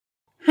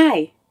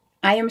Hi,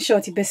 I am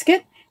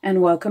Shortybiscuit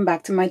and welcome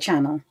back to my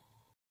channel.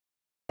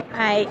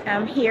 I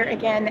am here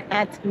again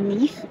at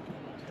Neath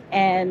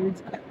and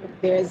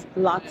there's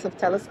lots of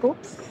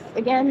telescopes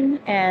again,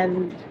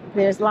 and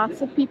there's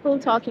lots of people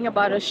talking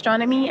about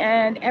astronomy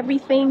and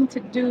everything to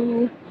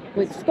do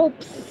with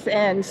scopes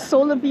and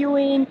solar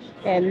viewing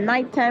and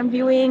nighttime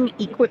viewing.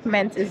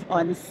 Equipment is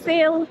on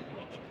sale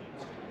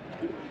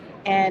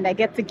and I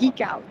get to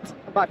geek out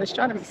about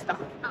astronomy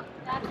stuff.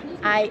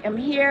 I am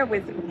here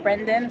with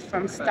Brendan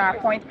from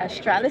Starpoint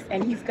Australis,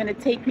 and he's going to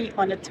take me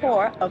on a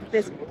tour of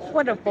this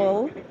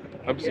portable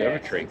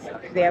observatory.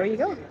 There you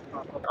go.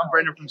 I'm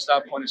Brendan from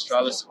Starpoint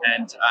Australis,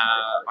 and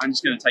I'm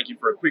just going to take you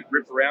for a quick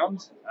rip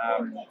around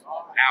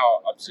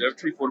our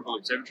observatory, portable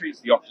observatory. It's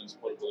the Optim's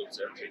portable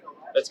observatory.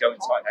 Let's go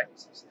inside, hey?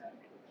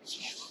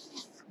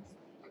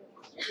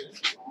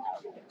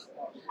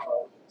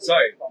 So,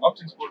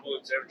 Optim's portable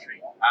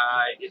observatory.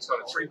 It's got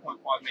a 3.5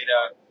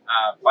 metre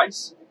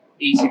base,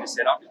 easy to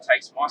set up. It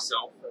takes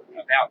myself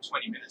about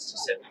 20 minutes to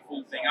set the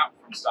full thing up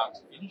from start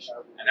to finish,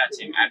 and that's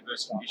in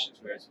adverse conditions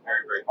where it's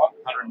very, very hot,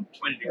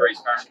 120 degrees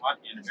Fahrenheit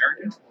in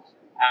American.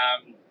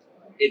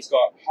 It's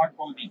got high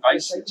quality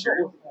base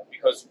material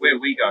because where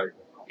we go,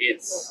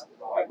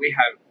 we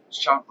have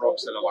sharp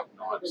rocks that are like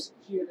knives.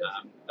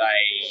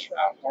 They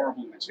are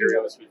horrible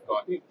materials. We've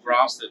got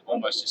grass that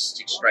almost just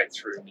sticks straight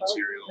through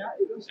material,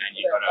 and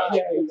you've got to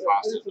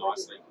cast it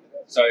nicely.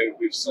 So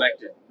we've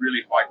selected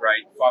really high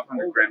grade,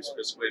 500 grams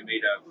per square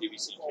metre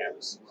PVC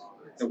canvas.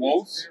 The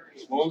walls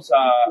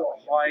are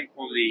high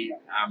quality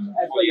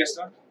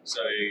polyester.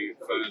 So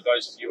for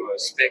those of you who are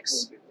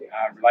specs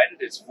related,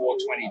 it's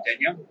 420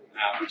 denier,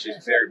 which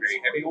is very, very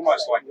heavy,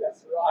 almost like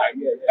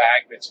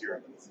bag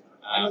material.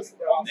 On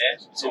there,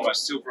 it's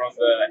almost silver on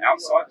the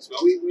outside as well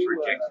to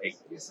reject heat.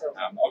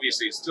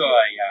 Obviously, it's still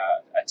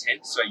a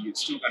tent, so you're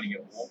still going to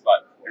get warm,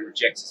 but it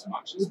rejects as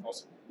much as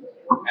possible.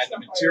 And the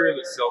material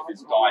itself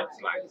is dyed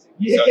black, so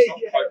it's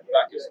not coated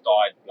black; it's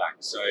dyed black,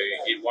 so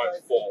it won't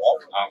fall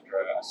off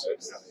after a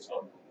certain amount of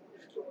time.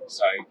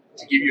 So,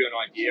 to give you an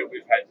idea,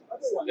 we've had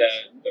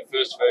the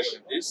first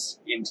version of this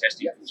in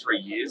testing for 3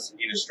 years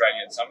in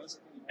Australian summers,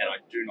 and I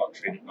do not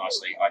treat it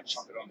nicely. I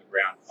chuck it on the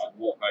ground, I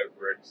walk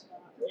over it.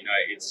 You know,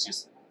 it's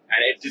just, and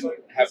it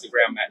didn't have the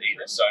ground mat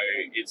either, so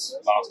it's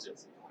lasted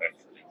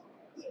perfectly.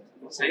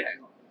 So yeah,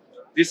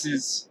 this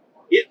is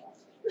it,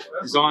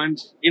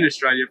 designed in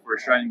Australia for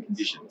Australian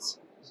conditions.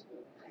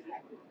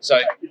 So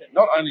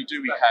not only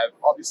do we have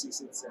obviously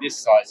this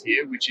size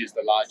here, which is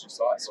the larger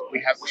size,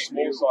 we have the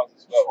small size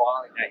as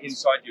well. Now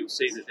inside you'll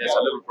see that there's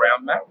a little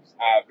ground mat,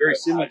 very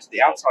similar to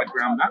the outside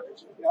ground mat.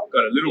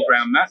 Got a little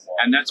ground mat,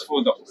 and that's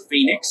for the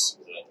Phoenix.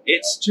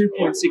 It's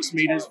 2.6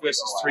 metres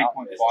versus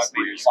 3.5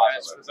 metres.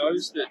 As for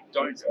those that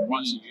don't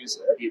want to use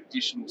the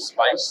additional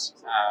space,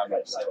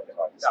 that's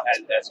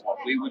what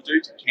we would do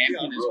to camp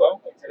in as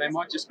well. They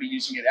might just be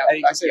using it out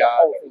the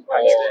backyard, or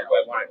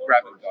they want to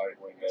grab and go.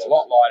 It's a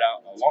lot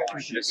lighter, a lot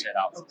quicker to set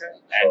up, and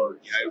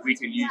you know we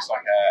can use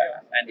like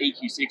an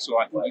EQ6,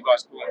 or I think you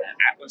guys call it an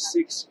Atlas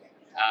 6.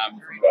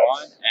 From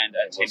Ryan, and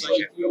a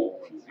 10-inch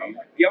F4.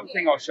 The other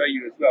thing I'll show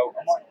you as well,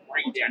 I might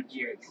bring it down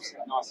here, it's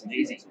nice and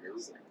easy.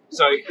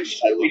 So,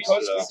 because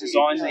we've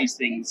designed these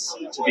things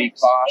to be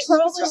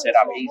fast to set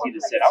up, easy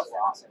to set up,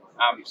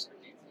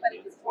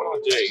 what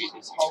I'll do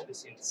is hold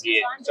this in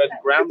here. So the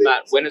ground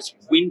mat, when it's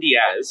windy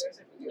as,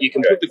 you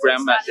can put the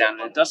ground mat down,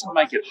 and it doesn't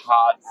make it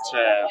hard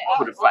to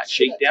put a flat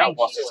sheet down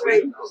whilst it's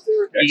windy.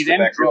 You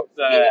then drop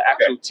the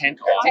actual tent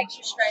on,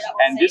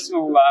 and this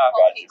little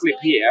clip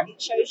here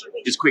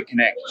is quick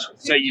connect.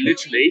 So you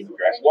literally,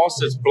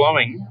 whilst it's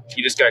blowing,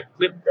 you just go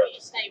clip,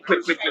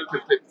 clip, clip, clip,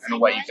 clip, clip, and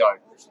away you go.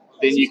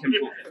 Then you can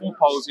put 4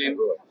 poles in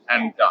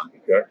and done.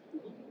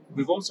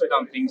 We've also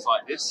done things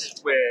like this,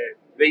 where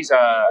these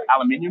are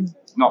aluminium,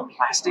 not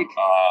plastic.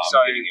 So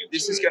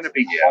this is going to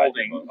be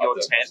holding your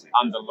tent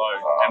under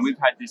load. And we've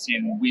had this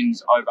in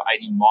winds over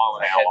 80 mile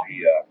an hour.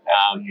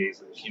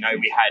 You know,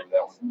 we had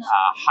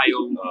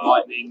hail,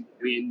 lightning,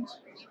 wind,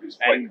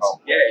 and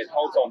yeah, it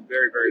holds on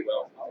very, very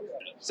well.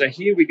 So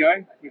here we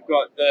go. We've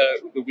got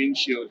the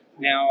windshield.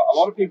 Now, a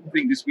lot of people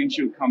think this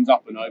windshield comes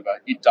up and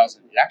over. It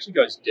doesn't. It actually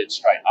goes dead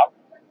straight up.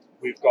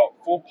 We've got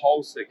 4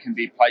 poles that can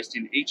be placed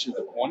in each of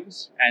the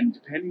corners, and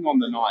depending on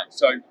the night,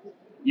 so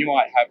you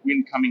might have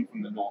wind coming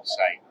from the north,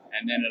 say,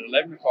 and then at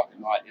 11 o'clock at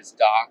night it's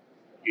dark,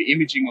 you're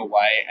imaging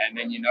away, and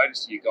then you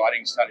notice your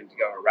guiding starting to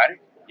go erratic.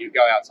 You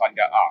go outside and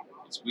go,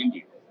 it's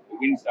windy. The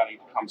wind's starting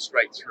to come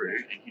straight through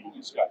and hitting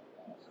your scope.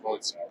 Well,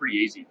 it's pretty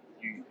easy.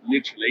 You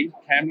literally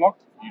cam lock,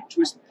 you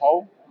twist the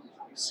pole,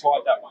 you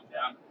slide that one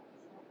down,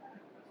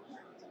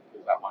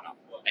 pull that one up,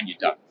 and you're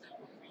done.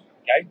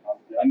 Okay,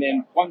 and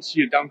then once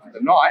you're done for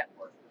the night,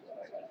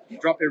 you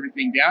drop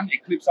everything down.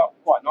 It clips up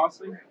quite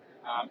nicely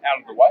out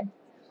of the way.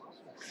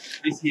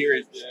 This here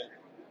is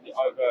the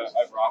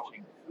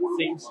overarching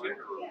seam slip,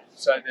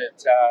 so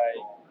that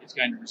it's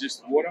going to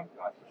resist the water.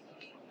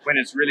 When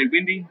it's really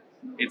windy,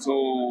 it's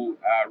all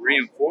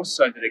reinforced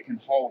so that it can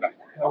hold a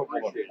hell of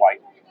a lot of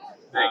weight.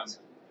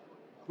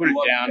 Put it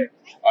down,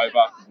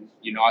 over,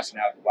 you're nice and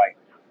out of the way.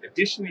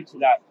 Additionally to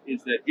that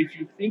is that if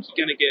you think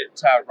you're going to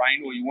get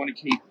rain or you want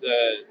to keep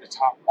the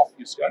tarp off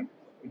your scope,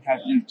 we have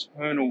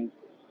internal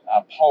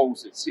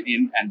poles that sit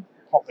in and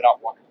pop it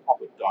up like a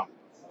proper dome.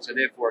 So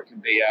therefore it can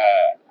be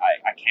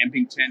a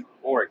camping tent,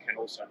 or it can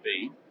also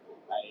be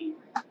a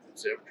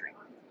observatory.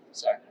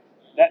 So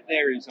that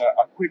there is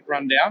a quick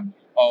rundown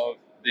of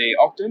the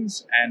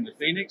Octans and the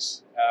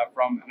Phoenix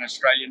from an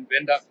Australian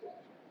vendor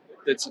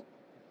that's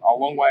a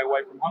long way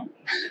away from home.